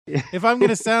If I'm going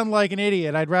to sound like an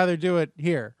idiot, I'd rather do it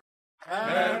here.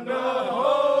 And the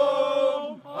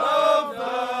home of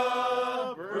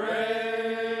the brave.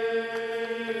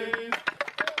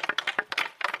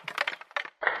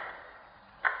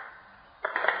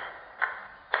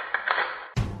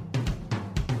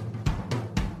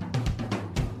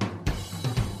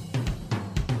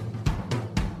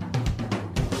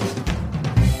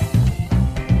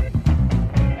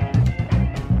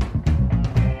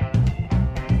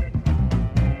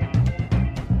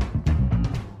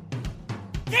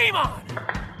 Game on!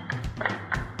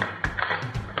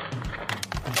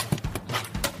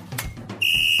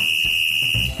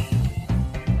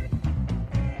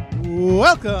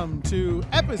 Welcome to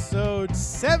episode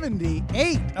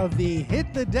 78 of the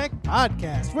Hit the Deck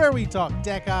podcast, where we talk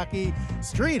deck hockey,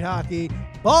 street hockey,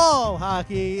 ball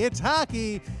hockey. It's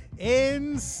hockey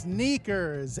in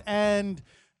sneakers. And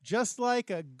just like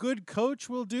a good coach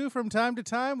will do from time to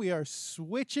time, we are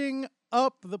switching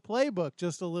up the playbook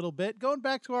just a little bit, going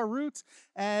back to our roots.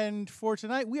 And for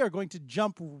tonight, we are going to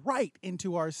jump right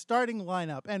into our starting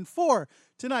lineup. And for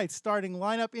tonight's starting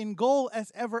lineup, in goal as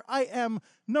ever, I am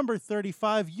number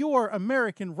 35, your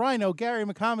American Rhino, Gary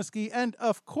McComiskey. And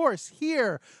of course,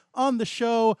 here on the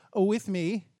show with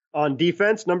me, on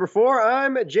defense, number 4,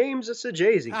 I'm James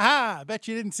Sajazi. Aha, I bet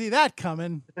you didn't see that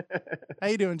coming. How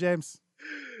you doing, James?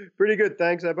 Pretty good,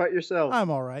 thanks. How about yourself? I'm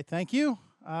all right, thank you.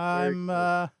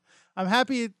 I'm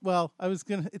happy. Well,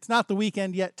 it's not the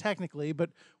weekend yet technically, but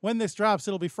when this drops,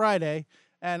 it'll be Friday,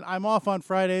 and I'm off on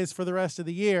Fridays for the rest of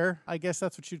the year. I guess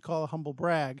that's what you'd call a humble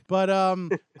brag. But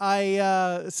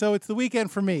so it's the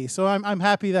weekend for me. So I'm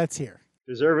happy that's here.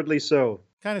 Deservedly so.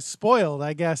 Kind of spoiled,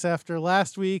 I guess, after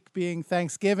last week being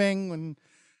Thanksgiving and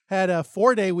had a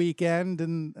 4-day weekend,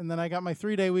 and then I got my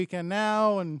 3-day weekend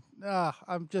now, and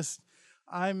I'm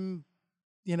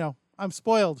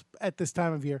spoiled at this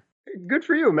time of year. Good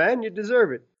for you, man. You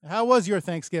deserve it. How was your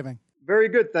Thanksgiving? Very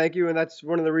good, thank you. And that's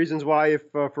one of the reasons why, if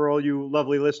for all you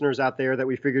lovely listeners out there, that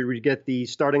we figured we'd get the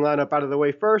starting lineup out of the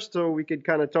way first so we could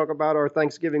kind of talk about our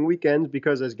Thanksgiving weekends,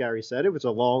 because as Gary said, it was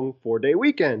a long 4-day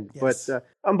weekend. Yes. But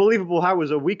unbelievable how it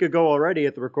was a week ago already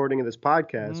at the recording of this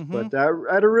podcast. Mm-hmm. But I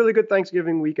had a really good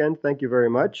Thanksgiving weekend. Thank you very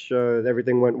much.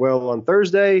 Everything went well on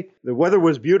Thursday. The weather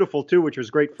was beautiful, too, which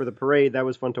was great for the parade. That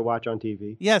was fun to watch on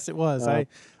TV. Yes, it was.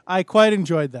 I quite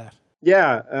enjoyed that.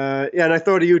 Yeah, and I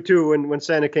thought of you too when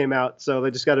Santa came out. So I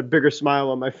just got a bigger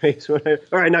smile on my face. All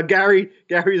right, now Gary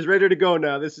is ready to go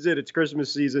now. This is it. It's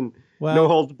Christmas season. Well, no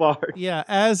holds barred. Yeah,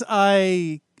 as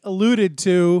I alluded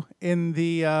to in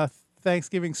the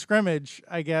Thanksgiving scrimmage,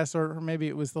 I guess, or maybe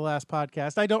it was the last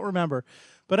podcast. I don't remember.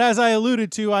 But as I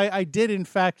alluded to, I did in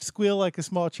fact squeal like a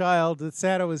small child that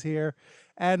Santa was here.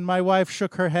 And my wife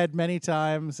shook her head many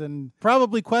times and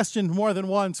probably questioned more than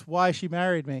once why she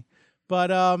married me. But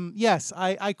yes,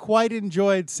 I quite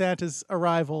enjoyed Santa's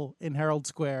arrival in Herald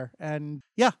Square, and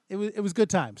yeah, it was good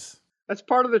times. That's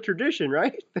part of the tradition,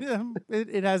 right? Yeah,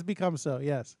 it has become so,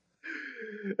 yes.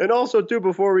 And also, too,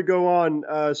 before we go on,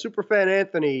 Superfan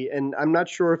Anthony, and I'm not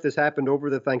sure if this happened over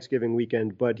the Thanksgiving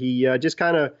weekend, but he just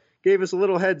kind of gave us a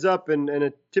little heads up and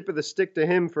a tip of the stick to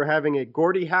him for having a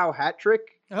Gordie Howe hat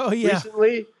trick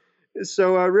recently.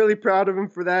 So really proud of him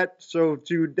for that. So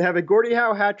to have a Gordie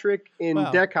Howe hat trick in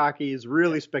deck hockey is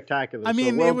really spectacular. I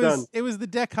mean, so it was the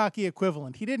deck hockey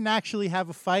equivalent. He didn't actually have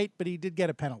a fight, but he did get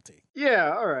a penalty.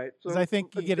 Yeah, all right. Because I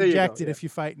think you get ejected if you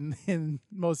fight in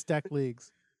most deck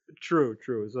leagues. True.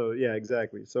 So yeah,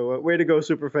 exactly. So way to go,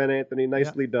 Superfan Anthony.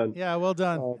 Nicely done. Yeah, well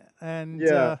done.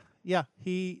 I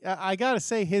gotta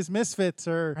say, his Misfits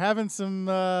are having some.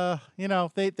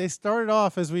 They started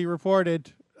off, as we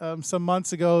reported some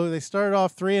months ago. They started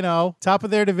off 3-0, top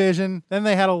of their division. Then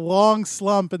they had a long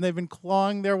slump, and they've been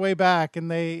clawing their way back.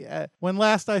 And they, when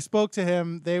last I spoke to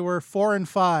him, they were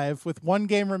 4-5 with 1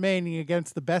 game remaining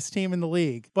against the best team in the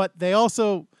league. But they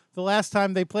also, the last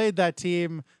time they played that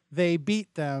team, they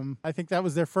beat them. I think that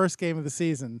was their first game of the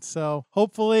season. So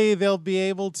hopefully they'll be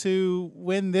able to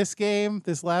win this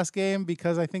last game,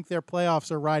 because I think their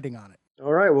playoffs are riding on it.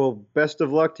 All right. Well, best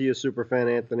of luck to you,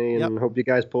 Superfan Anthony, and hope you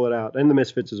guys pull it out. And the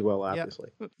Misfits as well,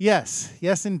 obviously. Yep.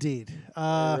 Yes, indeed.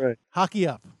 Right. Hockey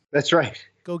up. That's right.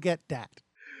 Go get that.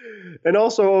 And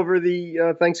also over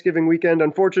the Thanksgiving weekend,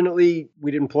 unfortunately, we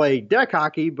didn't play deck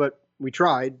hockey, but we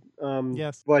tried.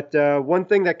 Yes. But one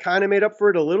thing that kind of made up for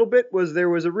it a little bit was there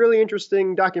was a really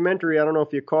interesting documentary. I don't know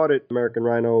if you caught it, American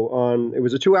Rhino. It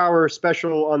was a 2-hour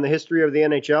special on the history of the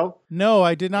NHL. No,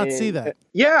 I did not see And, that.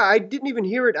 yeah, I didn't even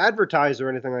hear it advertised or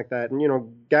anything like that. And,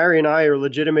 Gary and I are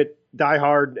legitimate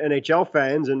diehard NHL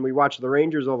fans, and we watch the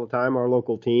Rangers all the time, our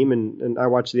local team, and I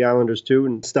watch the Islanders too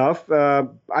and stuff.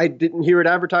 I didn't hear it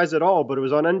advertised at all, but it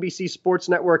was on NBC Sports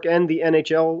Network and the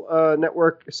NHL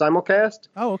Network simulcast.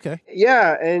 Oh, okay.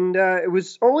 Yeah, and it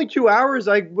was only 2 hours.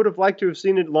 I would have liked to have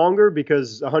seen it longer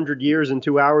because 100 years in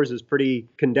 2 hours is pretty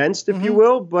condensed, if you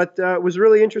will, but it was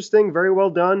really interesting, very well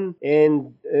done,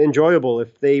 and enjoyable.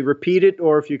 If they repeat it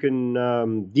or if you can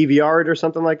DVR it or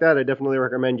something like that, I definitely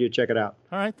recommend you check it out.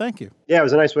 All right, thank you. Yeah, it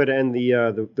was a nice way to end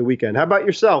the weekend. How about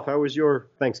yourself? How was your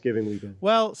Thanksgiving weekend?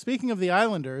 Well, speaking of the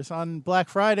Islanders, on Black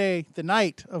Friday, the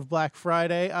night of Black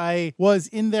Friday, I was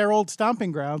in their old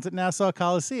stomping grounds at Nassau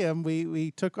Coliseum. We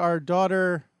took our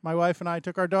daughter, my wife and I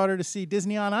took our daughter to see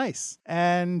Disney on Ice,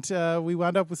 and we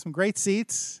wound up with some great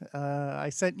seats. I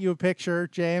sent you a picture,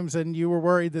 James, and you were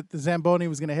worried that the Zamboni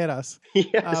was going to hit us.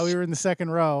 Yes. We were in the second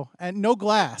row, and no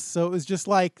glass, so it was just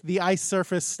like the ice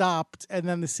surface stopped, and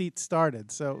then the seats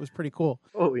started, so it was pretty cool.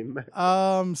 Holy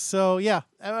man. So yeah,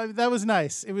 that was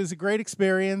nice. It was a great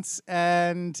experience,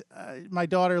 and my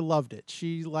daughter loved it.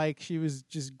 She was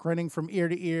just grinning from ear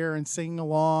to ear and singing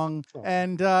along,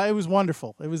 and it was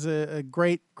wonderful. It was a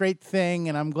great thing,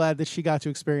 and I'm glad that she got to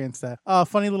experience that.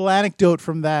 Funny little anecdote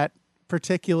from that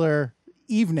particular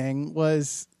evening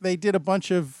was they did a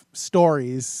bunch of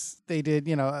stories. They did,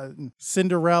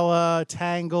 Cinderella,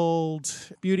 Tangled,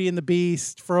 Beauty and the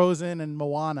Beast, Frozen, and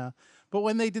Moana. But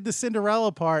when they did the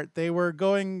Cinderella part, they were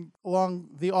going along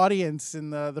the audience in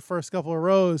the first couple of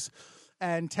rows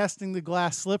and testing the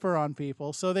glass slipper on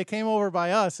people. So they came over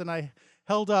by us, and I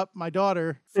held up my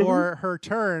daughter for her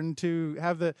turn to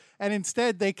have and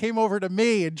instead they came over to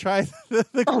me and tried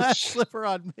the glass slipper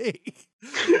on me.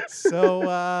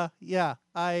 So, yeah,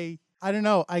 I don't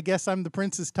know. I guess I'm the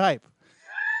prince's type.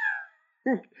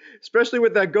 Especially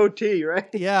with that goatee, right?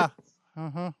 Yeah.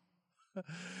 Uh-huh.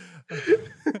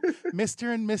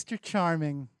 Mr. and Mr.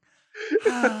 Charming.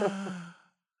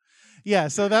 Yeah,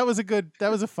 so that was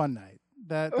a fun night.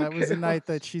 That was a night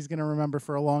that she's going to remember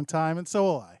for a long time, and so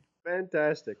will I.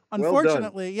 Fantastic.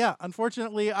 Unfortunately,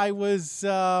 I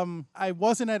wasn't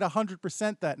at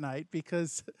 100% that night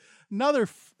because another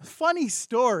funny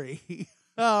story.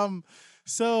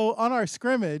 So on our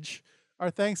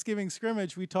Thanksgiving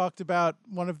scrimmage, we talked about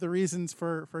one of the reasons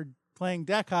for playing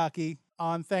deck hockey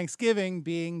on Thanksgiving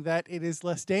being that it is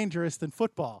less dangerous than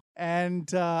football.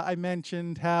 And I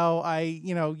mentioned how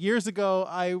years ago,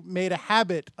 I made a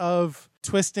habit of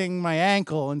twisting my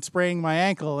ankle and spraining my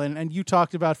ankle. And you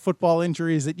talked about football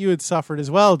injuries that you had suffered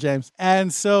as well, James.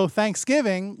 And so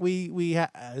Thanksgiving,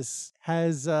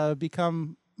 has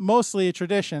become mostly a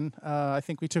tradition. I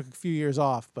think we took a few years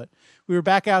off, but we were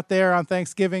back out there on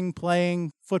Thanksgiving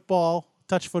playing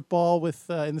touch football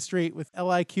in the street with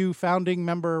LIQ founding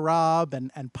member Rob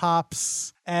and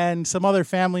Pops and some other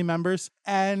family members.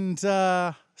 And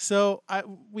so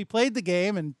we played the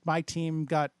game, and my team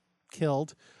got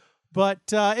killed. But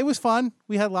it was fun.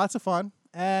 We had lots of fun.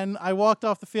 And I walked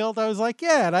off the field. I was like,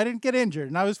 yeah, and I didn't get injured,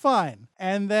 and I was fine.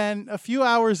 And then a few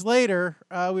hours later,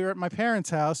 we were at my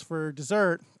parents' house for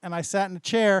dessert, and I sat in a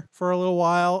chair for a little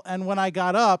while. And when I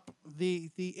got up,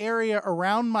 the area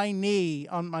around my knee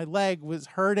on my leg was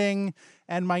hurting,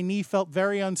 and my knee felt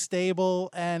very unstable,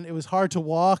 and it was hard to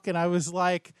walk. And I was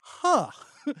like,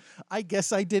 I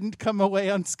guess I didn't come away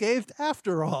unscathed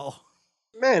after all.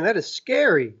 Man, that is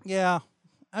scary. Yeah.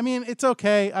 I mean, it's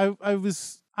okay.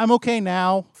 I'm okay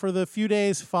now. For the few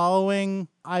days following,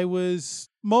 I was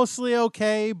mostly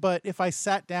okay, but if I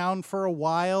sat down for a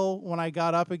while, when I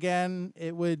got up again,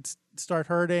 it would start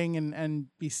hurting and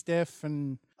be stiff,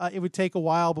 and it would take a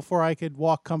while before I could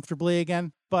walk comfortably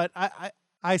again. But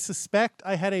I suspect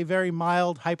I had a very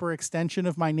mild hyperextension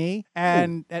of my knee,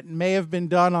 and it may have been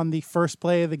done on the first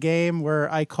play of the game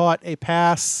where I caught a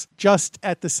pass just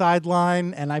at the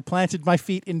sideline, and I planted my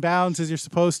feet in bounds as you're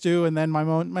supposed to, and then my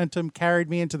momentum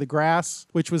carried me into the grass,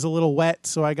 which was a little wet,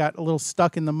 so I got a little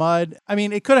stuck in the mud. I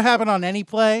mean, it could have happened on any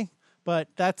play, but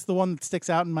that's the one that sticks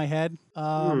out in my head.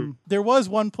 There was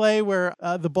one play where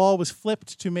the ball was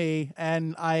flipped to me,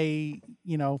 and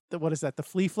what is that? The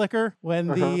flea flicker when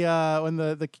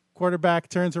the quarterback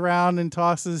turns around and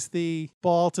tosses the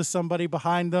ball to somebody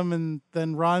behind them and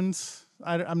then runs.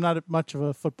 I'm not much of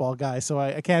a football guy, so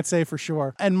I can't say for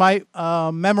sure. And my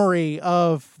memory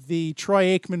of the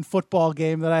Troy Aikman football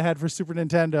game that I had for Super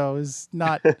Nintendo is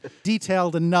not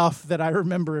detailed enough that I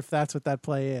remember if that's what that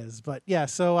play is. But yeah,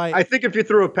 so I think if you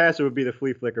threw a pass, it would be the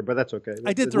flea flicker, but that's okay.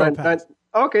 I did throw a pass.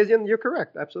 Okay, you're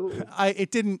correct. Absolutely.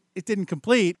 It didn't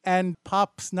complete, and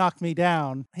Pops knocked me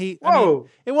down. It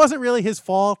wasn't really his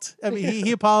fault. I mean,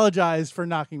 he apologized for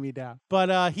knocking me down,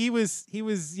 but he was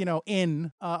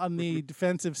in on the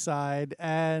defensive side,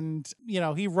 and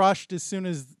he rushed as soon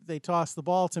as they tossed the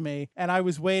ball to me, and I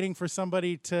was waiting for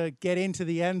somebody to get into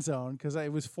the end zone because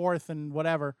it was 4th and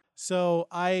whatever. So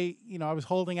I was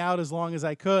holding out as long as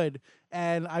I could,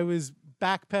 and I was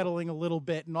backpedaling a little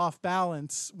bit and off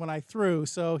balance when I threw.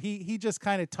 So he just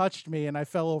kind of touched me and I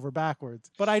fell over backwards.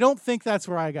 But I don't think that's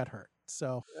where I got hurt.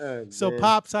 So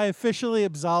Pops, I officially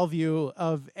absolve you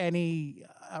of any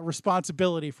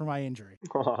responsibility for my injury.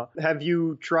 Have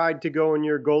you tried to go in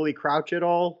your goalie crouch at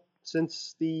all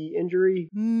since the injury?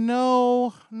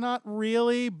 No, not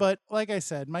really. But like I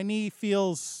said, my knee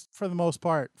feels, for the most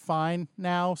part, fine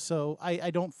now. So I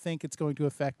don't think it's going to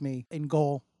affect me in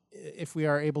goal if we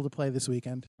are able to play this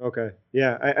weekend. Okay.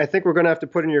 Yeah, I think we're going to have to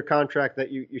put in your contract that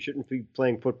you shouldn't be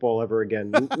playing football ever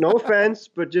again. No offense,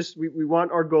 but just we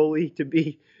want our goalie to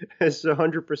be as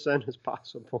 100% as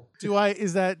possible.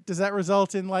 Does that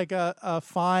result in like a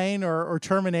fine or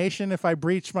termination if I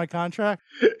breach my contract?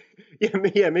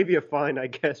 Yeah, maybe a fine, I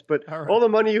guess. But all the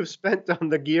money you've spent on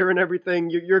the gear and everything,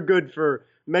 you're good for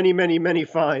many, many, many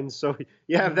fines. So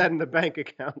you have that in the bank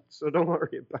account. So don't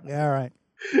worry about it. Yeah, all right.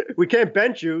 We can't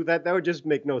bench you. That would just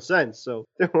make no sense. So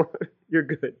you're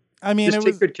good. I mean, just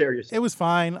take good care of yourself. It was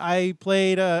fine. I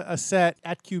played a set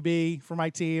at QB for my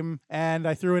team, and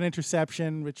I threw an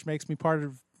interception, which makes me part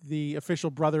of the official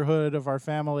brotherhood of our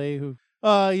family. Who,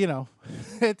 it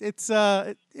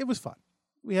was fun.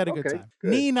 We had a good time. Good.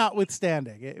 Knee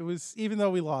notwithstanding, it was, even though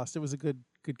we lost, it was a good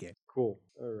game. Cool.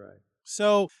 All right.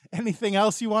 So, anything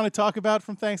else you want to talk about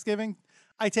from Thanksgiving?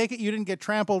 I take it you didn't get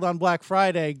trampled on Black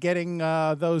Friday getting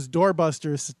those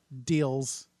doorbusters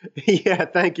deals. Yeah,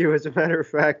 thank you. As a matter of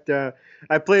fact,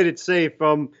 I played it safe.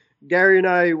 Gary and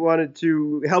I wanted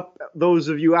to help those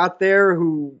of you out there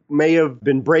who may have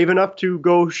been brave enough to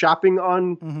go shopping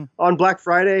on Black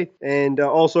Friday. And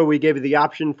also we gave you the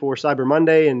option for Cyber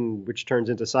Monday, and which turns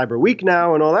into Cyber Week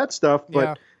now and all that stuff. But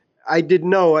yeah. I did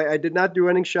not do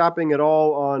any shopping at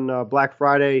all on Black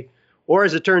Friday. Or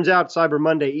as it turns out, Cyber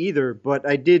Monday either, but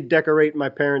I did decorate my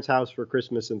parents' house for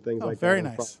Christmas and things like that. Very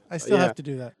nice. I still have to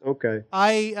do that. Okay.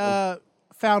 I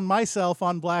found myself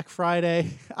on Black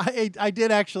Friday. I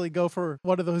did actually go for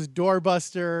one of those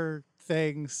doorbuster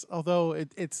things, although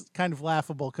it's kind of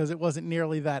laughable because it wasn't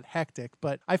nearly that hectic.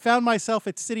 But I found myself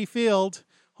at Citi Field,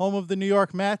 home of the New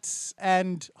York Mets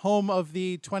and home of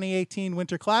the 2018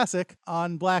 Winter Classic,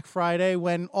 on Black Friday,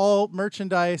 when all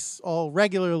merchandise, all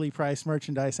regularly priced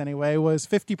merchandise anyway, was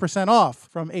 50% off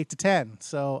from 8 to 10.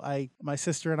 So my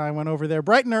sister and I went over there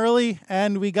bright and early,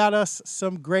 and we got us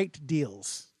some great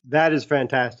deals. That is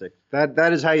fantastic.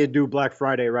 That is how you do Black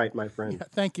Friday right, my friend. Yeah,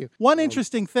 thank you. One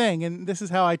interesting thing, and this is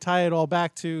how I tie it all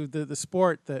back to the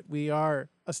sport that we are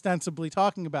ostensibly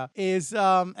talking about, is,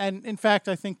 and in fact,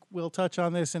 I think we'll touch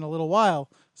on this in a little while,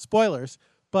 spoilers,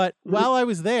 but while I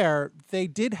was there, they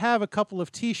did have a couple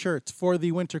of T-shirts for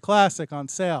the Winter Classic on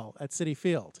sale at Citi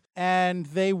Field. And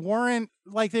they weren't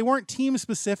team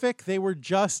specific. They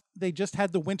just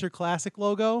had the Winter Classic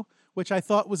logo, which I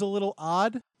thought was a little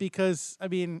odd because, I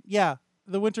mean, yeah,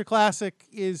 the Winter Classic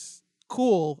is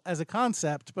cool as a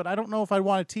concept, but I don't know if I'd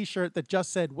want a T-shirt that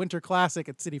just said Winter Classic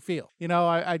at Citi Field.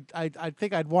 I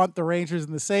think I'd want the Rangers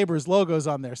and the Sabres logos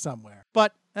on there somewhere.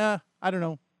 But I don't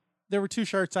know. There were two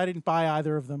shirts. I didn't buy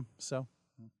either of them. So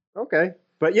okay.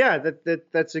 But yeah,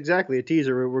 that's exactly a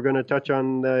teaser. We're going to touch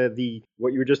on the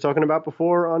what you were just talking about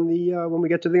before on the when we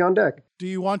get to the On Deck. Do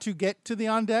you want to get to the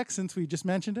On Deck since we just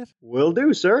mentioned it? Will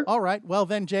do, sir. All right. Well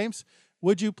then, James,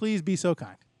 would you please be so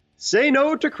kind? Say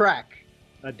no to crack.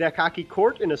 A deck hockey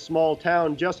court in a small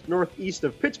town just northeast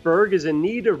of Pittsburgh is in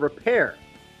need of repair.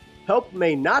 Help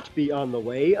may not be on the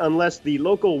way unless the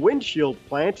local windshield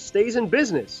plant stays in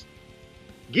business.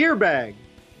 Gear bag,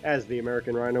 as the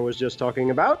American Rhino was just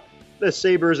talking about. The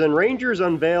Sabres and Rangers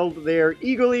unveiled their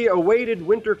eagerly awaited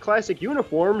Winter Classic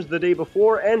uniforms the day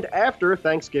before and after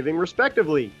Thanksgiving,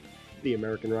 respectively. The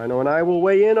American Rhino and I will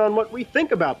weigh in on what we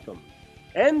think about them.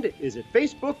 And is it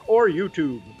Facebook or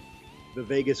YouTube? The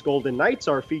Vegas Golden Knights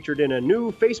are featured in a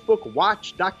new Facebook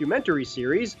Watch documentary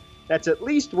series that's at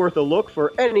least worth a look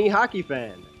for any hockey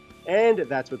fan. And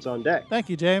that's what's on deck. Thank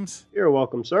you, James. You're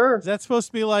welcome, sir. Is that supposed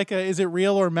to be like is it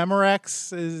real or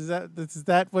Memorex? Is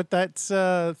that what that's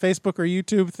Facebook or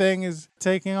YouTube thing is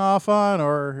taking off on,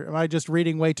 or am I just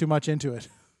reading way too much into it?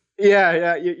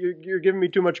 Yeah, you're giving me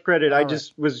too much credit. I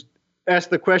just was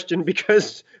asked the question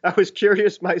because I was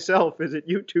curious myself. Is it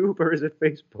YouTube or is it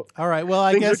Facebook? All right.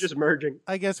 Well, Things are just merging.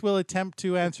 I guess we'll attempt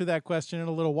to answer that question in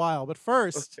a little while. But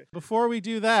first, before we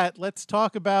do that, let's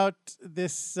talk about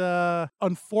this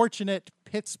unfortunate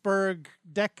Pittsburgh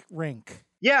deck rink.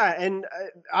 Yeah, and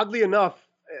oddly enough,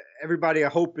 everybody, I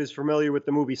hope, is familiar with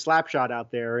the movie Slapshot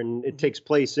out there, and it takes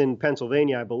place in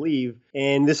Pennsylvania, I believe.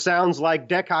 And this sounds like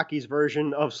deck hockey's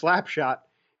version of Slapshot,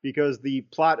 because the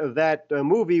plot of that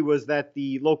movie was that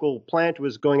the local plant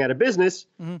was going out of business,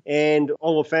 and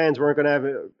all the fans weren't going to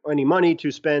have any money to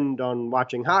spend on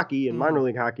watching hockey and minor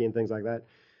league hockey and things like that.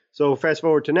 So fast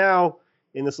forward to now,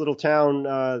 in this little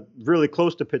town really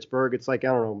close to Pittsburgh, it's like, I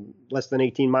don't know, less than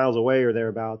 18 miles away or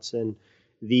thereabouts, and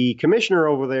the commissioner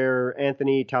over there,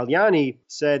 Anthony Tagliani,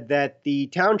 said that the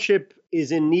township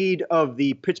is in need of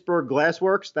the Pittsburgh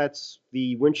Glassworks, that's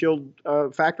the windshield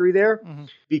factory there,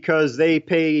 because they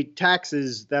pay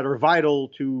taxes that are vital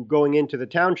to going into the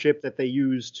township that they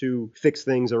use to fix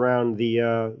things around the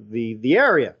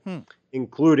area,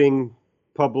 including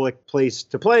public place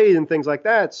to play and things like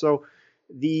that. So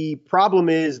the problem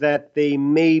is that they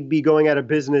may be going out of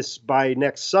business by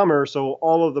next summer. So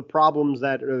all of the problems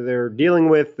that they're dealing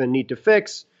with and need to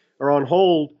fix are on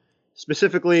hold.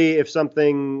 Specifically, if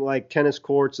something like tennis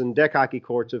courts and deck hockey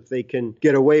courts, if they can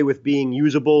get away with being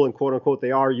usable, and quote unquote,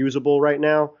 they are usable right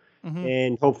now.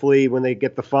 And hopefully when they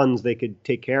get the funds, they could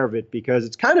take care of it, because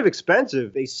it's kind of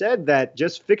expensive. They said that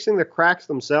just fixing the cracks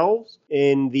themselves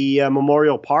in the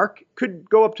Memorial Park could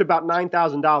go up to about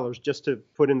 $9,000 just to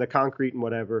put in the concrete and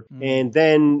whatever. And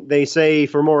then they say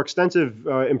for more extensive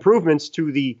improvements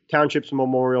to the township's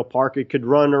Memorial Park, it could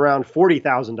run around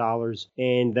 $40,000,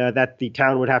 and that the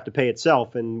town would have to pay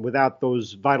itself. And without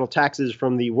those vital taxes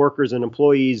from the workers and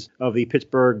employees of the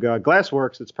Pittsburgh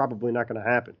Glassworks, it's probably not going to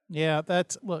happen. Yeah,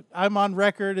 look, I'm on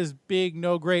record as being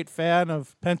no great fan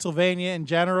of Pennsylvania in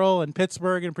general and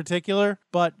Pittsburgh in particular.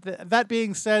 But that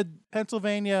being said,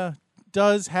 Pennsylvania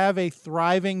does have a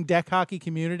thriving deck hockey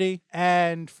community,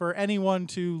 and for anyone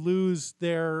to lose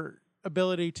their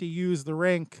ability to use the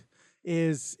rink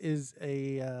is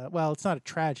a well, it's not a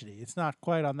tragedy. It's not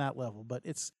quite on that level, but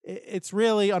it's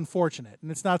really unfortunate, and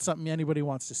it's not something anybody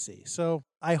wants to see. So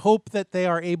I hope that they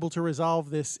are able to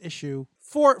resolve this issue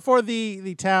for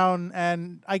the town,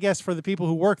 and I guess for the people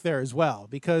who work there as well,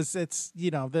 because it's,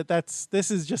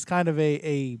 this is just kind of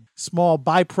a small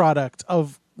byproduct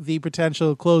of the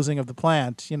potential closing of the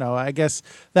plant. I guess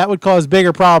that would cause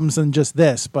bigger problems than just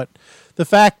this. But the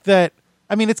fact that,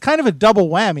 it's kind of a double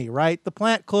whammy, right? The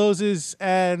plant closes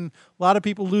and a lot of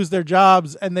people lose their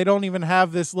jobs, and they don't even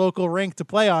have this local rink to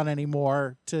play on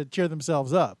anymore to cheer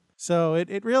themselves up. So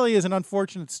it really is an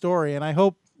unfortunate story, and I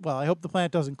hope the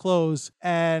plant doesn't close.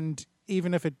 And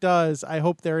even if it does, I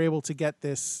hope they're able to get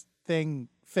this thing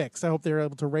fixed. I hope they're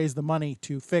able to raise the money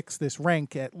to fix this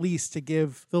rink, at least to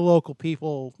give the local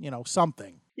people,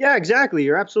 something. Yeah, exactly.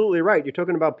 You're absolutely right. You're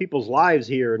talking about people's lives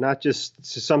here, not just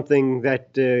something that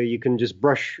you can just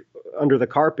brush under the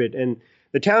carpet. And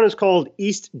the town is called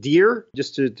East Deer,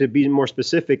 just to be more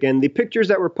specific. And the pictures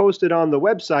that were posted on the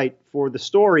website for the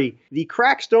story, the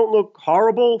cracks don't look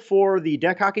horrible for the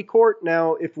deck hockey court.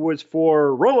 Now, if it was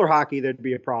for roller hockey, there'd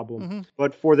be a problem.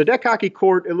 But for the deck hockey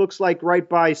court, it looks like right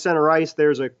by center ice,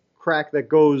 there's a crack that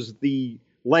goes the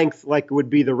length, like it would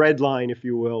be the red line, if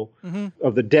you will,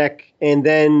 of the deck. And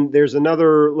then there's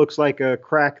another, looks like a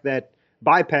crack that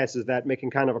bypasses that,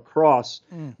 making kind of a cross.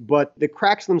 But the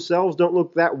cracks themselves don't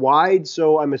look that wide.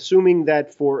 So I'm assuming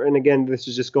that and again, this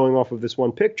is just going off of this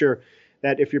one picture,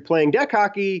 that if you're playing deck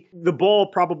hockey, the ball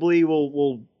probably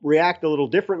will react a little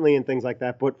differently and things like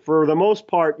that. But for the most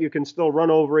part, you can still run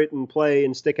over it and play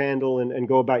and stick handle and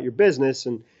go about your business.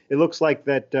 And it looks like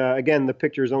that, again, the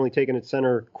picture is only taken at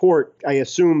center court. I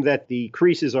assume that the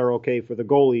creases are okay for the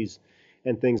goalies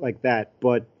and things like that.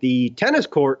 But the tennis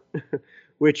court,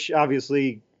 which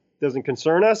obviously doesn't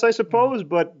concern us, I suppose,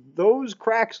 but those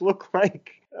cracks look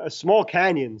like a small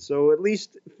canyon. So at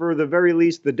least, for the very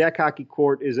least, the deck hockey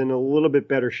court is in a little bit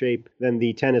better shape than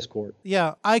the tennis court.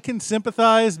 Yeah, I can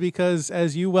sympathize because,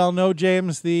 as you well know,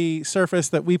 James, the surface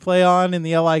that we play on in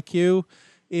the LIQ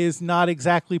is not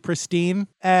exactly pristine,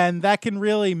 and that can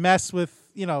really mess with,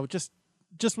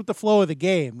 just with the flow of the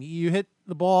game. You hit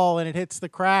the ball and it hits the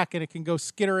crack, and it can go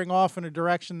skittering off in a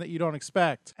direction that you don't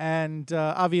expect. And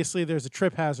obviously there's a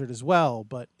trip hazard as well,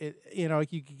 but you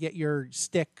could get your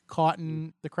stick caught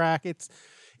in the crack. It's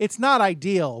it's not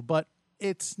ideal, but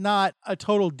it's not a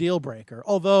total deal breaker.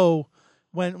 Although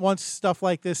once stuff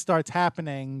like this starts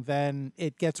happening, then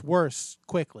it gets worse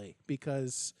quickly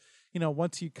because,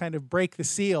 once you kind of break the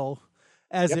seal,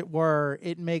 as it were,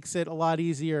 it makes it a lot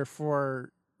easier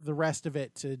for the rest of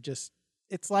it to just,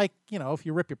 it's like, if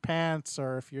you rip your pants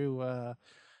or if you,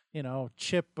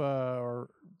 chip or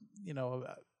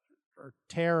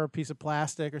tear a piece of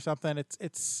plastic or something,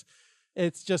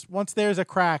 it's just once there's a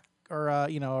crack or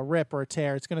a rip or a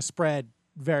tear, it's going to spread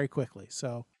very quickly.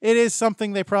 So it is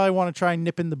something they probably want to try and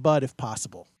nip in the bud if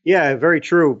possible. Yeah, very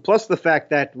true. Plus the fact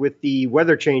that with the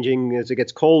weather changing as it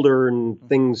gets colder and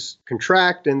things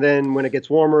contract, and then when it gets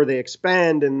warmer, they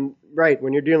expand. And right,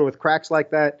 when you're dealing with cracks like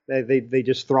that, they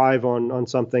just thrive on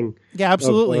something. Yeah,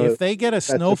 absolutely. If they get a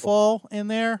snowfall in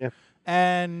there,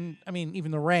 and I mean,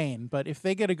 even the rain, but if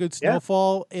they get a good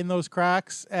snowfall in those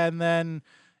cracks and then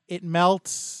it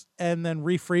melts and then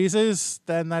refreezes,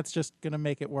 then that's just going to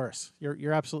make it worse.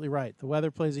 You're absolutely right. The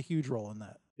weather plays a huge role in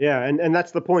that. Yeah, and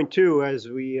that's the point too. As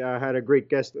we had a great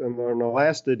guest on the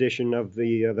last edition of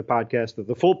the podcast, of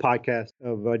the full podcast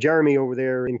of Jeremy over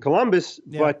there in Columbus.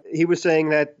 Yeah. But he was saying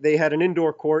that they had an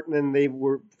indoor court and then they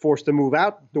were forced to move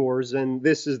outdoors. And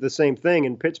this is the same thing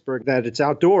in Pittsburgh, that it's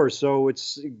outdoors, so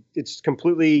it's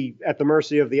completely at the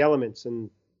mercy of the elements, and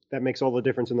that makes all the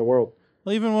difference in the world.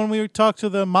 Well, even when we talked to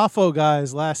the Mafo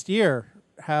guys last year,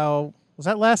 how was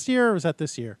that last year or was that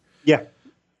this year? Yeah.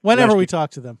 Whenever we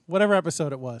talked to them, whatever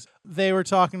episode it was, they were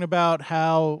talking about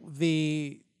how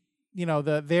their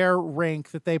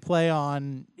rink that they play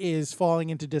on is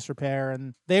falling into disrepair,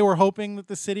 and they were hoping that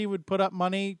the city would put up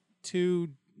money to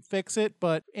fix it,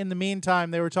 but in the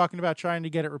meantime, they were talking about trying to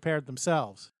get it repaired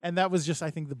themselves. And that was just, I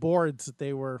think, the boards that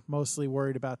they were mostly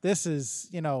worried about. This is,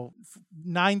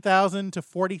 $9,000 to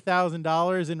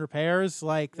 $40,000 in repairs.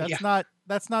 Like that's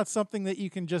not something that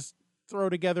you can just throw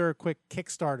together a quick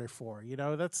Kickstarter for.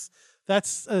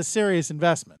 That's a serious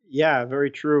investment. Yeah,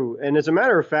 very true. And as a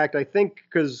matter of fact, I think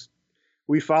because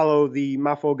we follow the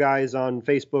Mafo guys on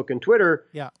Facebook and Twitter.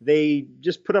 Yeah. They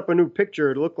just put up a new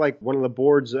picture. It looked like one of the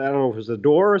boards, I don't know if it was a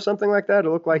door or something like that. It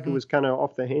looked like it was kind of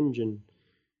off the hinge and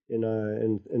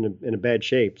in a bad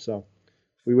shape. So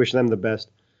we wish them the best.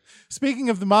 Speaking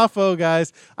of the Mafo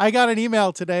guys, I got an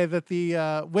email today that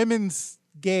the women's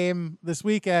game this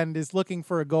weekend is looking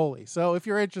for a goalie. So if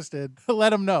you're interested,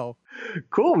 let them know.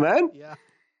 Cool, man. Yeah.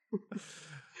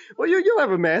 Well, you'll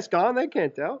have a mask on. They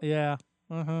can't tell. Yeah.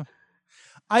 Uh-huh.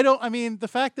 The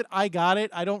fact that I got it,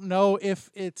 I don't know if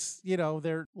it's,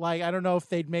 they're like, I don't know if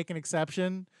they'd make an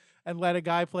exception and let a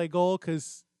guy play goal,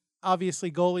 because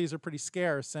obviously goalies are pretty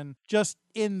scarce. And just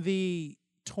in the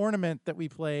tournament that we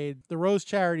played, the Rose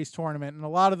Charities tournament, and a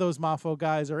lot of those Mafo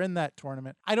guys are in that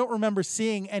tournament, I don't remember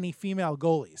seeing any female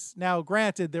goalies. Now,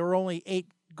 granted, there were only 8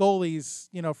 goalies,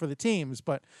 for the teams,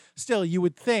 but still you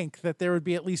would think that there would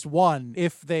be at least one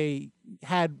if they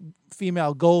had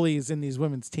female goalies in these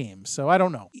women's teams. So I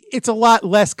don't know. It's a lot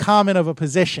less common of a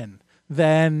position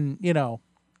than,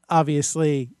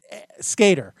 obviously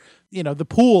skater. The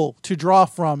pool to draw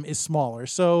from is smaller.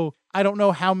 So I don't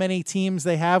know how many teams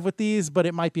they have with these, but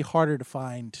it might be harder to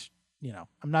find.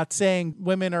 I'm not saying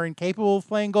women are incapable of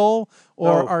playing goal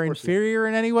or are inferior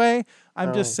in any way.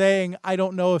 I'm just saying I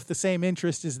don't know if the same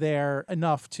interest is there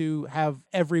enough to have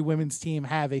every women's team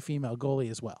have a female goalie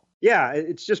as well. Yeah,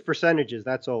 it's just percentages.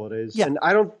 That's all it is. Yeah. And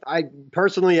I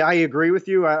personally agree with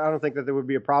you. I don't think that there would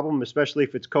be a problem, especially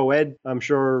if it's co-ed. I'm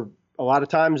sure a lot of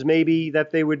times maybe that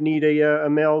they would need a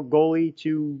male goalie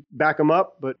to back them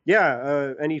up. But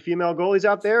yeah, any female goalies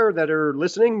out there that are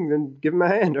listening, then give them a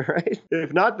hand, all right?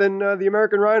 If not, then the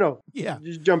American Rhino. Yeah.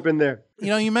 Just jump in there.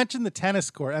 You mentioned the tennis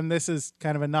court, and this is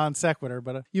kind of a non sequitur,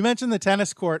 but you mentioned the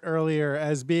tennis court earlier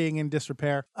as being in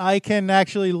disrepair. I can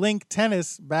actually link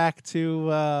tennis back to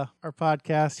our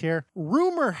podcast here.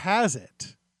 Rumor has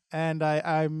it, and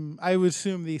I would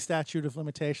assume the statute of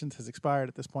limitations has expired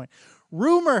at this point.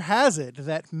 Rumor has it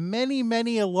that many,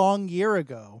 many a long year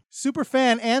ago,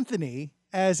 Superfan Anthony,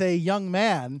 as a young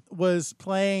man, was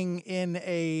playing in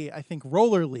I think,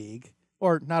 roller league,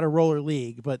 or not a roller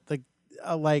league, but the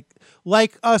like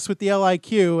us with the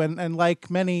LIQ and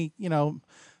like many,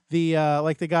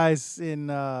 like the guys in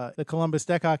the Columbus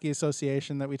Deck Hockey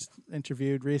Association that we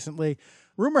interviewed recently.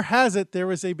 Rumor has it there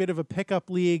was a bit of a pickup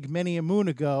league many a moon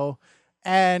ago,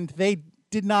 and they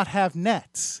did not have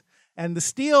nets. And the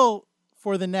steel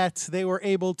for the nets they were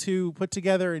able to put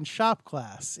together in shop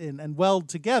class and weld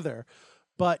together.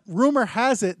 But rumor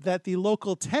has it that the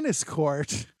local tennis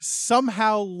court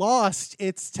somehow lost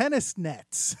its tennis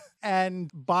nets. And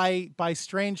by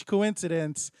strange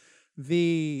coincidence,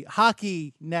 the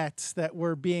hockey nets that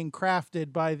were being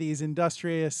crafted by these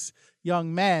industrious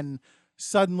young men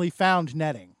suddenly found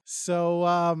netting.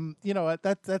 So,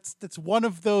 that's one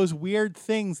of those weird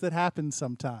things that happens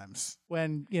sometimes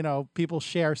when, people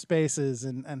share spaces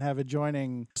and have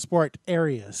adjoining sport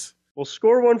areas. Well,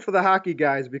 score one for the hockey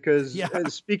guys because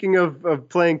speaking of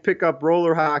playing pickup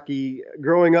roller hockey,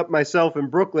 growing up myself in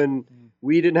Brooklyn,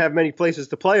 we didn't have many places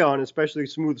to play on, especially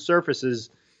smooth surfaces.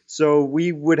 So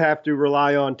we would have to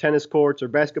rely on tennis courts or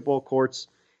basketball courts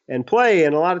and play.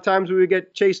 And a lot of times we would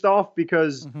get chased off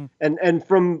because, and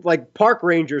from like park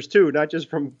rangers too, not just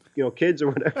from, kids or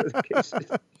whatever the case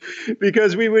is,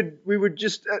 because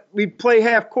we'd play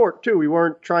half court too. We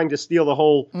weren't trying to steal the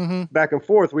whole back and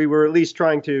forth. We were at least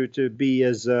trying to be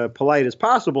as polite as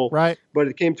possible. Right. But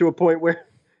it came to a point where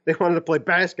they wanted to play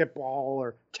basketball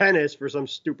or tennis for some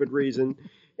stupid reason.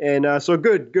 And so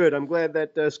good. I'm glad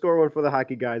that score one for the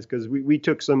hockey guys because we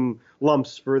took some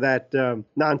lumps for that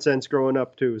nonsense growing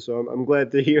up too. So I'm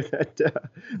glad to hear that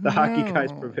the hockey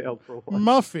guys prevailed for once.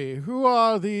 Muffy, who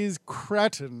are these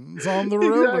cretins on the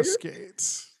roller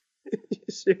skates?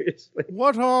 Seriously.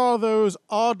 What are those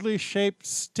oddly shaped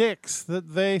sticks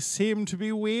that they seem to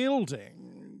be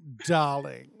wielding,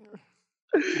 darling?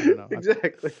 I don't know.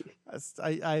 Exactly.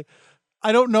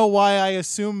 I don't know why I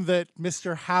assume that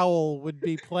Mr. Howell would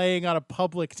be playing on a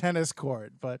public tennis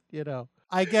court, but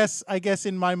I guess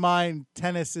in my mind,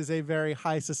 tennis is a very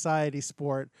high society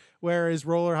sport, whereas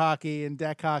roller hockey and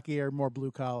deck hockey are more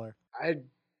blue collar. I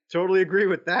totally agree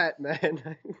with that,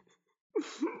 man.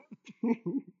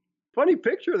 Funny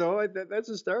picture though. That's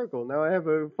hysterical. Now I have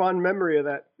a fond memory of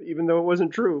that, even though it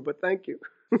wasn't true. But thank you.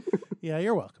 Yeah,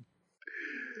 you're welcome.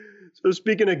 So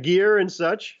speaking of gear and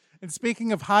such. And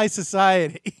speaking of high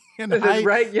society and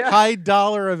high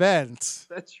dollar events.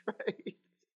 That's right.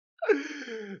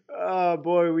 Oh,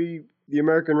 boy, the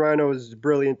American Rhino is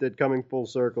brilliant at coming full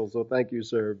circle, so thank you,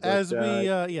 sir. But,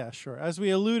 As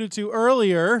we alluded to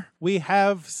earlier, we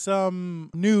have some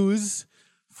news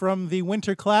from the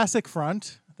Winter Classic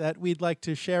front that we'd like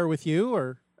to share with you,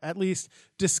 or at least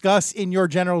discuss in your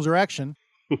general direction.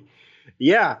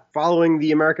 Yeah, following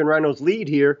the American Rhino's lead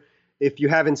here, if you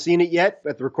haven't seen it yet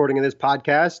at the recording of this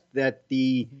podcast, that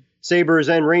the Sabres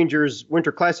and Rangers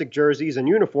Winter Classic jerseys and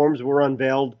uniforms were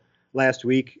unveiled last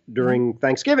week during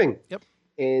Thanksgiving. Yep.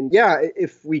 And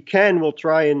if we can, we'll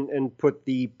try and put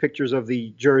the pictures of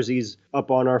the jerseys up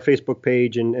on our Facebook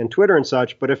page and Twitter and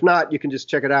such. But if not, you can just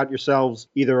check it out yourselves,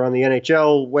 either on the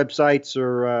NHL websites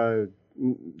or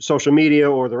social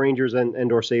media or the Rangers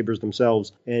and or Sabres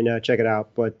themselves, and check it out.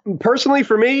 But personally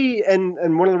for me,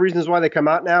 and one of the reasons why they come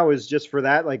out now is just for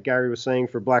that, like Gary was saying,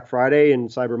 for Black Friday and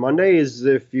Cyber Monday, is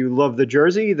if you love the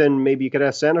jersey, then maybe you could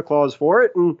ask Santa Claus for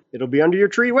it and it'll be under your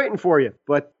tree waiting for you.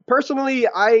 But personally,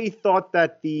 I thought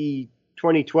that the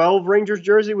 2012 Rangers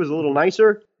jersey was a little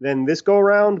nicer than this go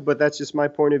around, but that's just my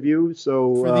point of view.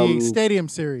 So for the Stadium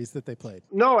Series that they played.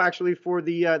 No, actually, for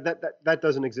the that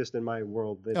doesn't exist in my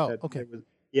world. Okay.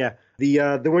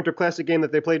 The Winter Classic game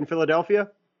that they played in Philadelphia.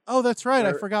 Oh, that's right.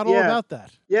 I forgot all about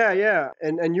that. Yeah.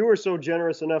 And you were so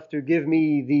generous enough to give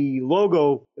me the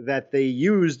logo that they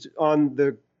used on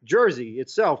the jersey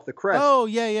itself, the crest. Oh,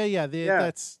 yeah.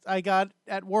 That's I got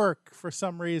at work for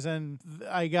some reason.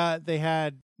 They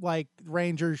had like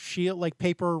Ranger shield, like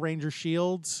paper Ranger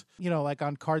shields, like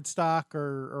on cardstock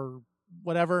or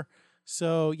whatever.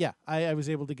 So yeah, I was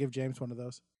able to give James one of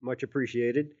those. Much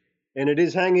appreciated. And it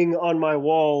is hanging on my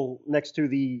wall next to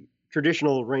the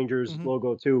traditional Rangers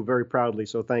logo too, very proudly.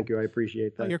 So thank you. I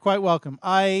appreciate that. You're quite welcome.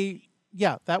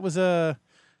 That was at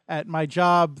my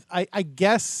job. I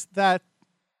guess that,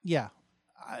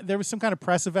 there was some kind of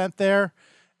press event there.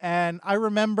 And I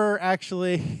remember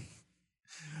actually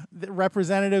the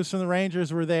representatives from the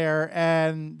Rangers were there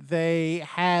and they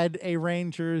had a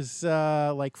Rangers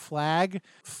like flag.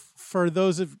 For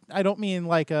those of, I don't mean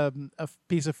like a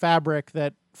piece of fabric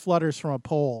that flutters from a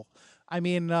pole. I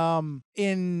mean,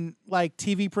 in like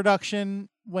TV production,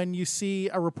 when you see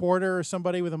a reporter or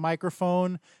somebody with a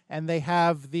microphone and they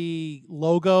have the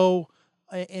logo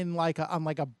in on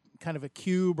a kind of a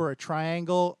cube or a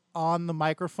triangle on the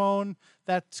microphone,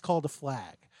 that's called a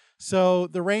flag. So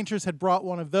the Rangers had brought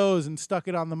one of those and stuck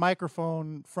it on the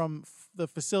microphone from the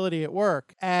facility at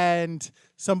work, and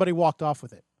somebody walked off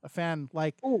with it. A fan,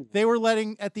 they were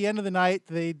at the end of the night,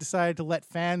 they decided to let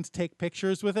fans take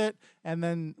pictures with it, and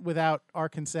then without our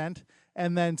consent,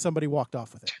 and then somebody walked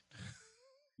off with it.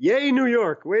 Yay, New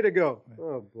York. Way to go.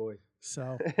 Oh, boy.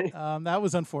 So that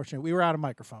was unfortunate. We were out of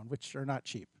microphone, which are not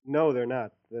cheap. No, they're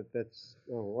not. that's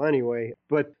anyway.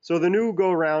 But so the new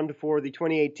go round for the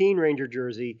 2018 Ranger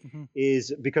jersey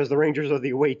is because the Rangers are the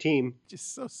away team.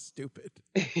 Just so stupid.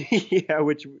 Yeah,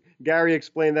 which Gary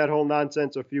explained that whole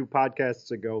nonsense a few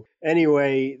podcasts ago.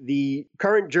 Anyway, the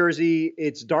current jersey,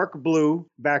 it's dark blue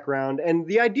background. And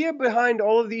the idea behind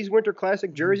all of these Winter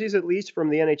Classic jerseys, at least from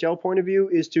the NHL point of view,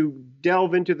 is to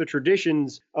delve into the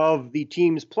traditions of the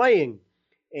teams playing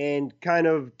and kind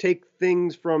of take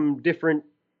things from different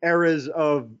eras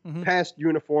of past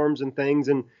uniforms and things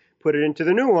and put it into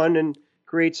the new one and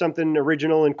create something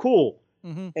original and cool.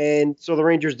 And so the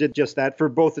Rangers did just that for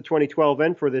both the 2012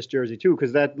 and for this jersey too,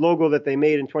 because that logo that they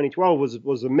made in 2012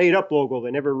 was a made-up logo.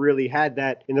 They never really had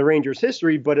that in the Rangers'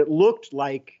 history, but it looked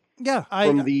like I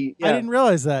didn't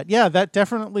realize that. Yeah, that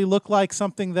definitely looked like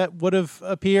something that would have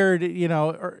appeared,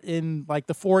 in like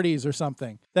the 40s or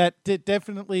something. That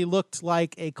definitely looked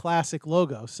like a classic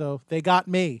logo. So they got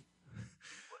me.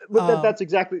 But that's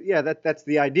exactly, that's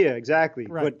the idea, exactly.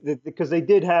 Right. But because they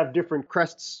did have different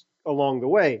crests along the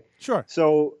way. Sure.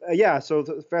 So,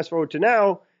 fast forward to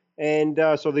now, and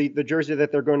so the jersey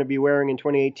that they're going to be wearing in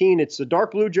 2018, it's a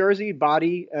dark blue jersey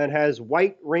body and has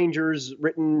white Rangers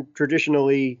written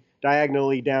traditionally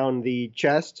diagonally down the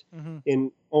chest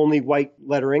in only white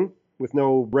lettering with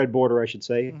no red border, I should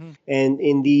say. And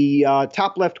in the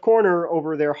top left corner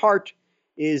over their heart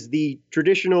is the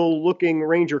traditional looking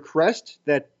Ranger crest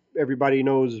that everybody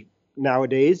knows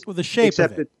nowadays. Well, the shape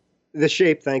of it. The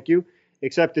shape, thank you.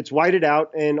 Except it's whited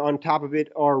out, and on top of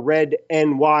it are red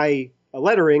NY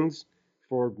letterings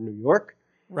for New York.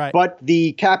 Right. But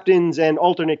the captains and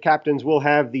alternate captains will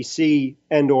have the C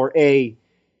and or A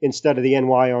instead of the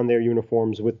NY on their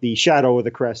uniforms with the shadow of the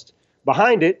crest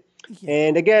behind it. Yeah.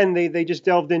 And again, they just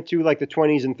delved into like the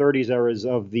 20s and 30s eras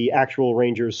of the actual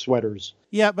Rangers sweaters.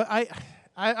 Yeah, but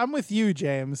I'm with you,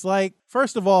 James. Like,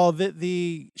 first of all,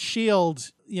 the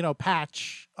shield,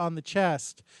 patch on the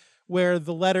chest where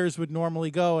the letters would normally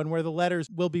go and where the letters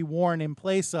will be worn in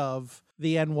place of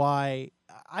the NY.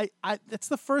 That's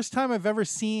the first time I've ever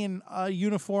seen a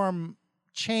uniform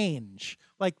change.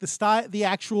 Like the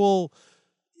actual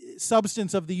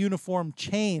substance of the uniform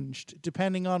changed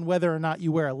depending on whether or not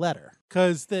you wear a letter.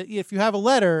 Because if you have a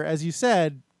letter, as you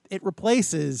said, it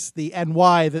replaces the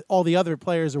NY that all the other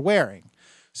players are wearing.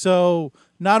 So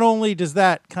not only does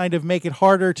that kind of make it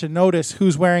harder to notice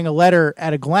who's wearing a letter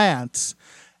at a glance,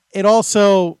 it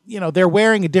also, they're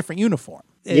wearing a different uniform.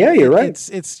 You're right.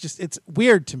 It's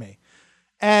weird to me.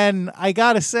 And I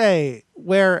got to say,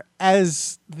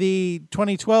 whereas the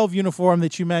 2012 uniform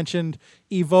that you mentioned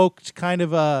evoked kind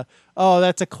of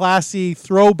that's a classy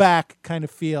throwback kind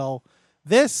of feel,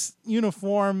 this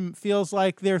uniform feels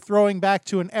like they're throwing back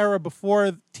to an era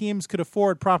before teams could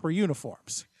afford proper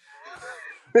uniforms.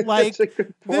 Like,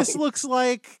 this looks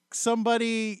like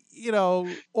somebody,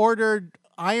 ordered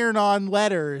iron-on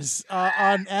letters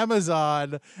on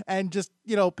Amazon and just,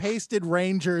 pasted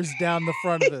Rangers down the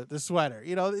front of the sweater.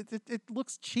 It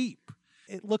looks cheap.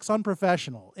 It looks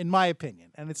unprofessional, in my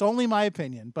opinion. And it's only my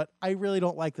opinion, but I really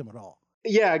don't like them at all.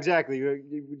 Yeah, exactly.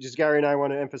 Just Gary and I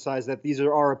want to emphasize that these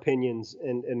are our opinions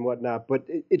and whatnot. But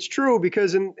it's true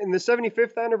because in the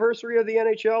 75th anniversary of the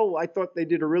NHL, I thought they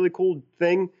did a really cool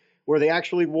thing where they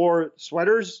actually wore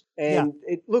sweaters, and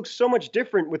it looks so much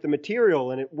different with the material,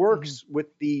 and it works with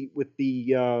the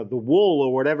wool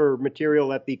or whatever material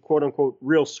that the quote unquote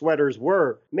real sweaters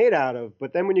were made out of.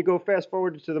 But then when you go fast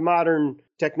forward to the modern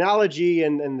technology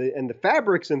and the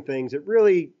fabrics and things,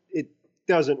 it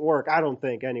doesn't work. I don't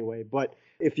think anyway. But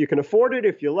if you can afford it,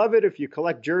 if you love it, if you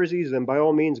collect jerseys, then by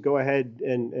all means go ahead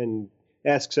and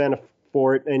ask Santa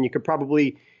for it, and you could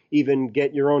probably even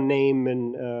get your own name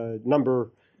and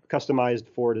number customized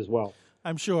for it as well.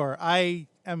 I'm sure. I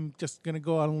am just going to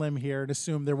go on a limb here and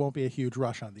assume there won't be a huge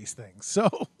rush on these things. So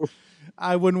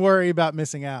I wouldn't worry about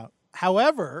missing out.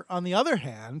 However, on the other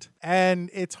hand, and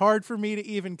it's hard for me to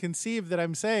even conceive that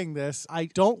I'm saying this, I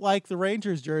don't like the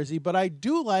Rangers jersey, but I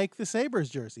do like the Sabres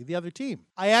jersey, the other team.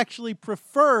 I actually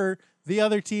prefer the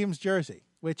other team's jersey,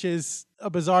 which is a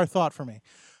bizarre thought for me.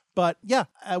 But yeah,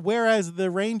 whereas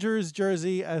the Rangers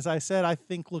jersey, as I said, I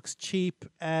think looks cheap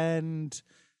and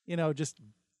just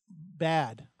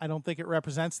bad. I don't think it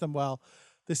represents them well.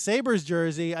 The Sabres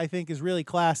jersey, I think, is really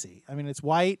classy. I mean, it's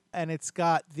white and it's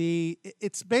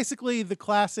basically the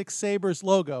classic Sabres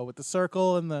logo with the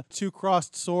circle and the two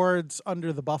crossed swords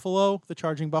under the buffalo, the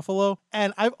charging buffalo.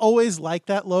 And I've always liked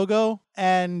that logo.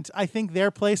 And I think their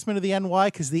placement of the NY,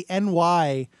 because the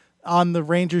NY on the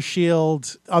Rangers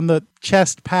shield, on the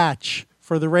chest patch,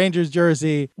 for the Rangers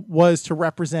jersey was to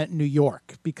represent New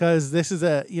York, because this is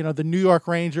the New York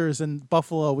Rangers and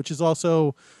Buffalo, which is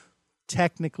also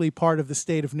technically part of the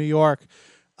state of New York.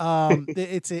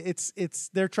 It's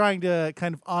they're trying to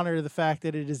kind of honor the fact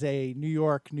that it is a New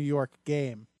York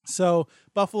game. So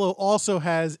Buffalo also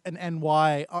has an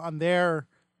NY on their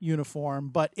uniform,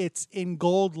 but it's in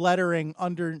gold lettering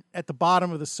under at the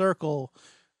bottom of the circle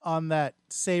on that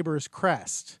Sabres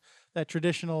crest, that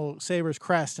traditional Sabres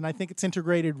crest. And I think it's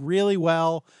integrated really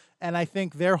well. And I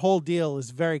think their whole deal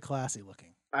is very classy looking.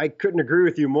 I couldn't agree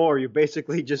with you more. You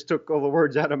basically just took all the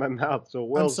words out of my mouth. So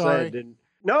well said. And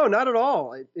no, not at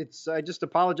all. I just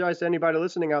apologize to anybody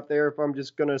listening out there if I'm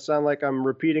just going to sound like I'm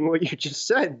repeating what you just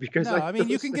said. Because no, I mean,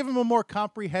 you can give them a more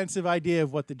comprehensive idea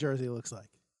of what the jersey looks like.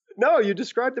 No, you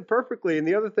described it perfectly. And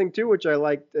the other thing, too, which I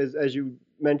liked, as you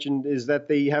mentioned, is that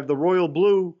they have the royal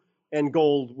blue and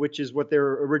gold, which is what their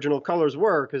original colors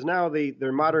were, because now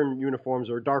their modern uniforms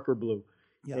are darker blue.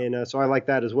 Yeah. And so I like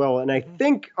that as well. And I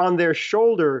think on their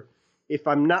shoulder, if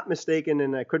I'm not mistaken,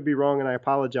 and I could be wrong and I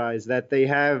apologize, that they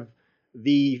have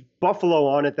the buffalo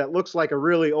on it that looks like a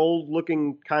really old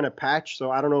looking kind of patch.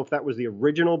 So I don't know if that was the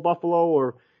original buffalo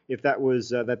or if that was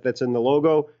that's in the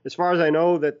logo. As far as I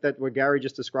know, that what Gary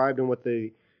just described and what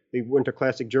the Winter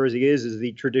Classic jersey is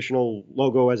the traditional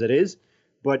logo as it is.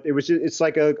 But it's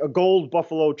like a gold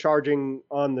buffalo charging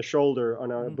on the shoulder,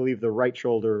 on I believe the right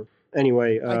shoulder.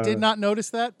 Anyway, I did not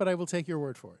notice that, but I will take your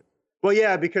word for it. Well,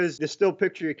 yeah, because the still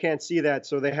picture, you can't see that.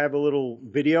 So they have a little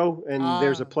video and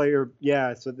there's a player.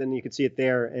 Yeah. So then you can see it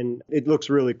there and it looks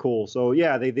really cool. So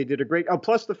yeah, they did a great,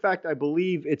 plus the fact I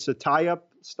believe it's a tie-up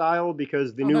style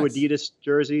because the new nice. Adidas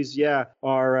jerseys,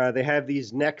 are, they have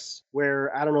these necks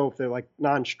where I don't know if they're like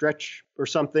non-stretch or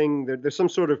something. There's some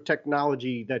sort of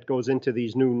technology that goes into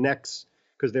these new necks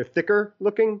because they're thicker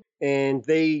looking and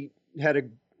they had a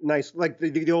nice, like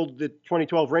the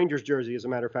 2012 Rangers jersey, as a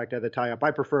matter of fact, had the tie-up. I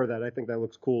prefer that. I think that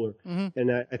looks cooler.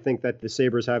 And I think that the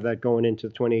Sabres have that going into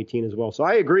 2018 as well. So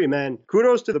I agree, man.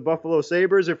 Kudos to the Buffalo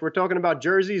Sabres. If we're talking about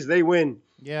jerseys, they win.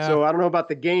 Yeah. So I don't know about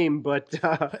the game, but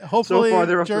hopefully so far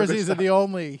they're jerseys are the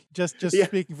only, just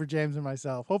speaking for James and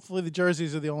myself, hopefully the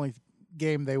jerseys are the only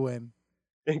game they win.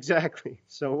 Exactly.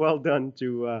 So well done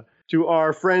to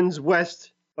our friends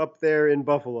West up there in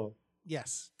Buffalo.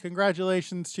 Yes.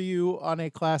 Congratulations to you on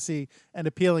a classy and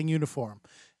appealing uniform.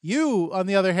 You, on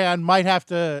the other hand, might have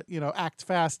to, act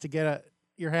fast to get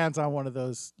your hands on one of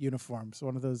those uniforms,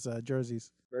 one of those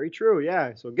jerseys. Very true.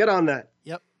 Yeah. So get on that.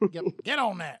 Yep. Get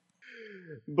on that.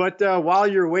 But while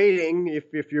you're waiting,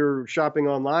 if you're shopping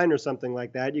online or something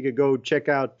like that, you could go check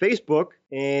out Facebook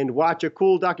and watch a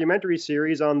cool documentary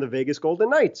series on the Vegas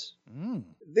Golden Knights.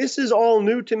 This is all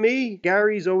new to me.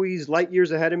 Gary's always light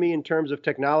years ahead of me in terms of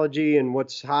technology and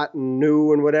what's hot and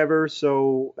new and whatever.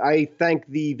 So I thank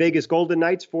the Vegas Golden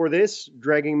Knights for this,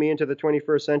 dragging me into the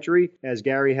 21st century, as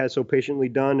Gary has so patiently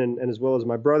done, and as well as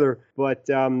my brother. But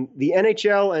the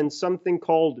NHL and something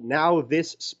called Now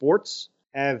This Sports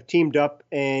have teamed up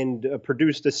and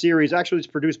produced a series. Actually, it's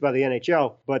produced by the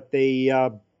NHL, but they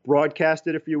broadcast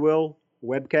it, if you will,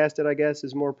 webcast it, I guess,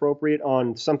 is more appropriate,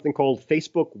 on something called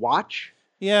Facebook Watch.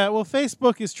 Yeah, well,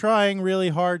 Facebook is trying really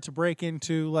hard to break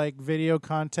into like video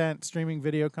content, streaming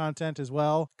video content as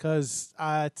well, because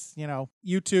it's,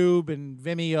 YouTube and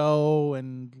Vimeo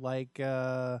and like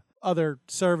other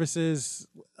services,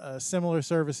 similar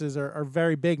services are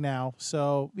very big now.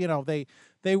 So, they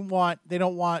don't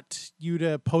want you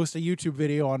to post a YouTube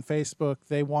video on Facebook.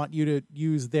 They want you to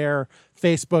use their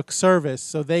Facebook service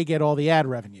so they get all the ad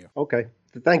revenue. Okay.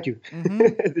 Thank you.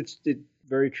 It's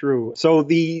very true. So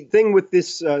the thing with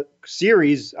this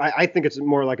series, I think it's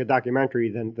more like a documentary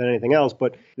than anything else,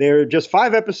 but they're just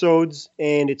 5 episodes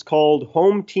and it's called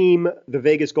Home Team, the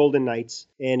Vegas Golden Knights.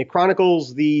 And it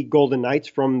chronicles the Golden Knights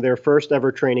from their first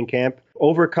ever training camp,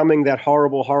 overcoming that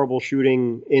horrible, horrible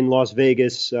shooting in Las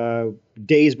Vegas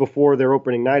days before their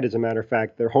opening night, as a matter of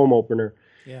fact, their home opener.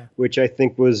 Yeah. Which I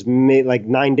think was like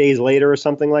 9 days later or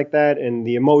something like that. And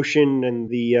the emotion and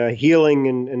the healing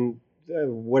and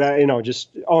just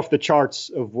off the charts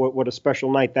of what a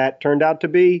special night that turned out to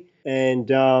be.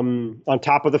 And on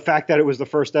top of the fact that it was the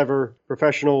first ever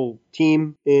professional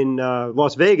team in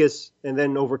Las Vegas, and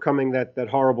then overcoming that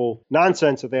horrible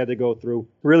nonsense that they had to go through,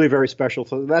 really very special.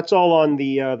 So that's all on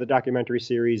the documentary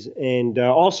series, and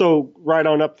also right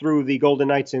on up through the Golden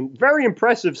Knights, and very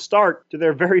impressive start to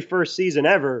their very first season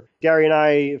ever. Gary and I,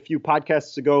 a few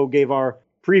podcasts ago, gave our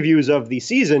previews of the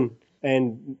season,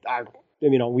 and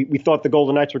we thought the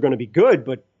Golden Knights were going to be good,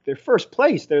 but they're first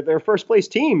place. They're their first place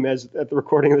team at the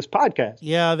recording of this podcast.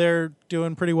 Yeah, they're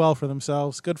doing pretty well for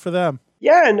themselves. Good for them.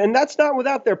 Yeah, and that's not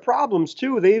without their problems,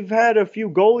 too. They've had a few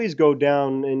goalies go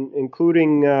down,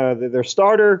 including their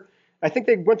starter. I think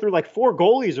they went through like 4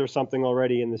 goalies or something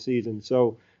already in the season.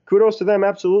 So kudos to them,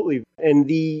 absolutely. And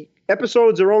the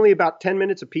episodes are only about 10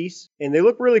 minutes apiece, and they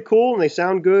look really cool and they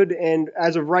sound good. And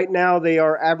as of right now, they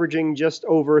are averaging just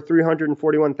over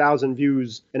 341,000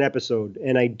 views an episode.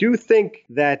 And I do think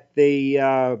that they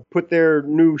put their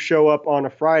new show up on a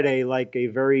Friday like a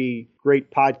very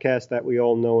great podcast that we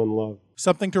all know and love.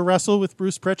 Something to Wrestle with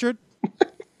Bruce Pritchard?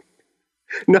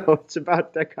 No, it's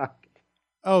about deck hockey.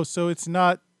 Oh, so it's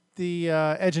not the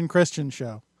Edge and Christian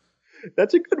show.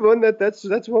 That's a good one.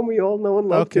 That's one we all know and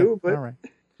love too. But all right.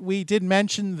 We did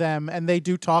mention them, and they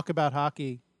do talk about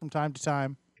hockey from time to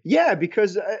time. Yeah,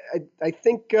 because I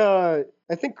think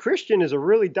Christian is a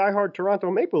really diehard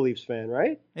Toronto Maple Leafs fan,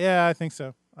 right? Yeah, I think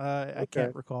so. I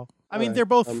can't recall. I mean, they're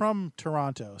both from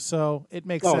Toronto, so it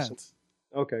makes sense.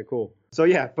 Okay, cool. So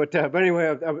yeah, but anyway,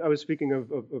 I was speaking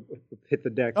of Hit the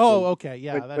Deck. Oh, okay,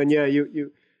 yeah.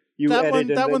 You that edit one. and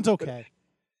That then one's okay.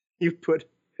 You put.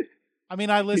 I mean,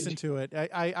 I listen to it.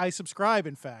 I subscribe,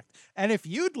 in fact. And if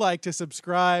you'd like to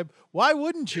subscribe, why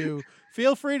wouldn't you?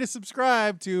 Feel free to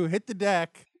subscribe to Hit the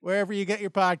Deck wherever you get your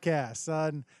podcasts,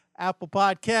 on Apple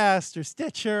Podcasts or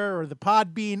Stitcher or the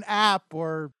Podbean app,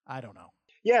 or I don't know.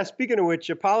 Yeah, speaking of which,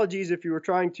 apologies if you were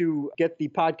trying to get the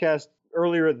podcast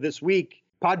earlier this week.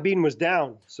 Podbean was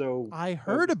down, so I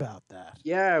heard about that.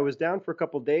 Yeah, it was down for a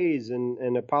couple days,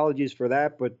 and apologies for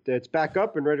that, but it's back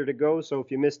up and ready to go. So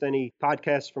if you missed any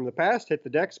podcasts from the past, Hit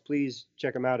the Decks, please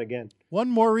check them out again. One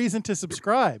more reason to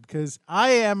subscribe, because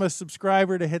I am a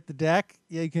subscriber to Hit the Deck.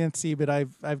 Yeah, you can't see, but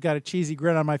I've got a cheesy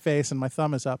grin on my face and my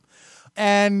thumb is up.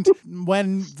 And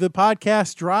when the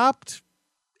podcast dropped,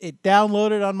 it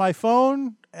downloaded on my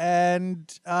phone,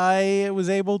 and I was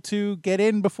able to get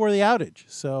in before the outage.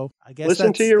 So I guess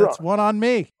that's one on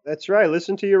me. That's right.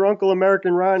 Listen to your Uncle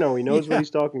American Rhino. He knows what he's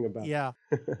talking about. Yeah.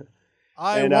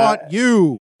 I want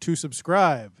you to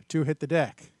subscribe to Hit the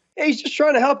Deck. Yeah, he's just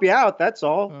trying to help you out. That's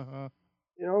all. Uh-huh.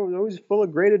 You know, always full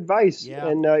of great advice. Yeah.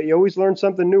 And you always learn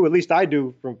something new. At least I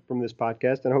do from this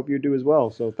podcast, and I hope you do as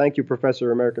well. So thank you,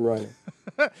 Professor American Rhino.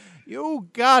 You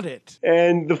got it.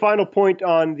 And the final point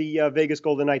on the Vegas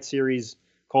Golden Knights series,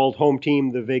 called Home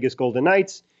Team, the Vegas Golden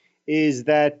Knights, is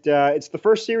that it's the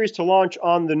first series to launch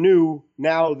on the new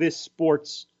Now This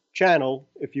Sports channel,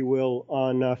 if you will,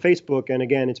 on Facebook. And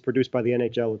again, it's produced by the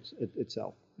NHL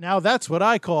itself. Now that's what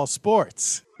I call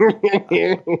sports.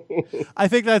 I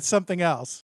think that's something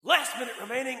else. Last minute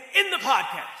remaining in the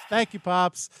podcast. Thank you,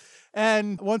 Pops.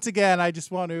 And once again, I just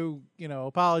want to,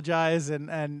 apologize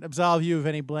and absolve you of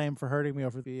any blame for hurting me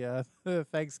over the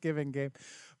Thanksgiving game.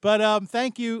 But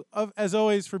thank you, as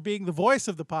always, for being the voice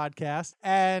of the podcast.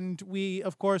 And we,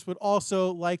 of course, would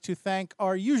also like to thank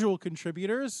our usual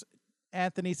contributors,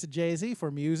 Anthony Sajazi for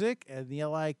music, and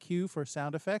Neil IQ for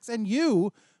sound effects, and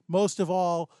you, most of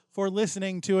all, for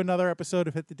listening to another episode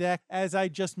of Hit the Deck. As I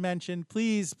just mentioned,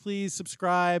 please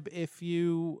subscribe if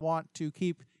you want to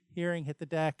keep hearing Hit the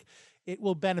Deck. It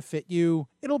will benefit you.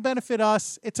 It'll benefit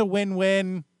us. It's a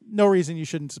win-win. No reason you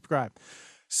shouldn't subscribe.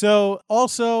 So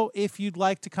also, if you'd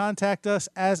like to contact us,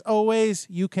 as always,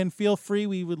 you can feel free.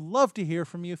 We would love to hear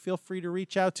from you. Feel free to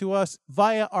reach out to us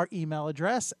via our email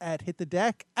address at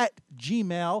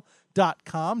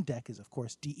hitthedeck@gmail.com. Deck is, of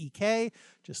course, DEK.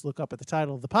 Just look up at the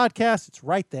title of the podcast. It's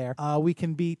right there. We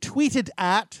can be tweeted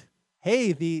at.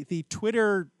 Hey, the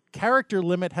Twitter character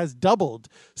limit has doubled.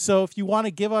 So if you want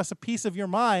to give us a piece of your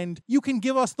mind, you can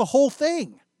give us the whole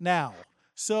thing now.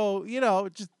 So,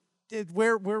 it's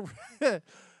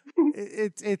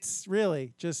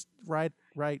really just write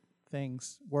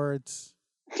things, words,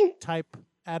 type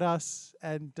at us,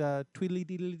 and tweedly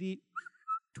deedly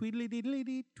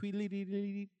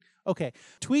tweedly. Okay,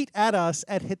 tweet at us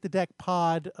at Hit the Deck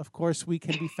Pod. Of course, we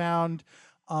can be found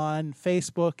on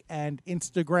Facebook and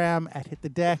Instagram at Hit the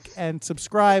Deck, and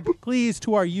subscribe, please,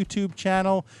 to our YouTube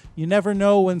channel. You never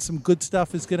know when some good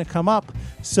stuff is going to come up,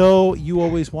 so you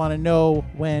always want to know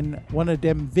when one of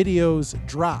them videos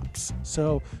drops.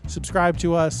 So subscribe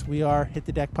to us. We are Hit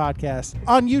the Deck Podcast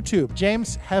on YouTube.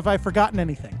 James, have I forgotten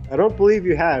anything? I don't believe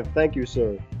you have. Thank you,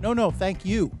 sir. No, thank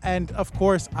you. And of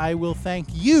course, I will thank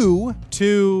you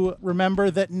to remember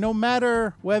that no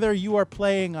matter whether you are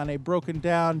playing on a broken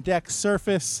down deck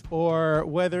surface or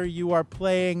whether you are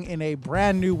playing in a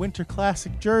brand new Winter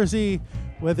Classic jersey,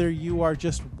 whether you are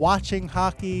just watching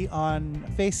hockey on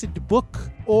Faceit Book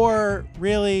or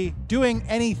really doing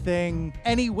anything,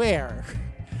 anywhere,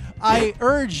 I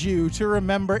urge you to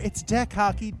remember it's deck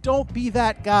hockey. Don't be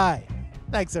that guy.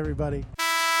 Thanks, everybody.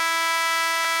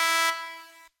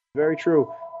 Very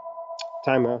true.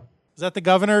 Time out. Is that the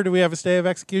governor? Do we have a stay of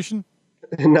execution?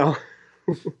 No.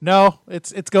 No,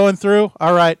 it's going through.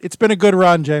 All right. It's been a good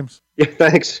run, James. Yeah,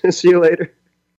 thanks. See you later.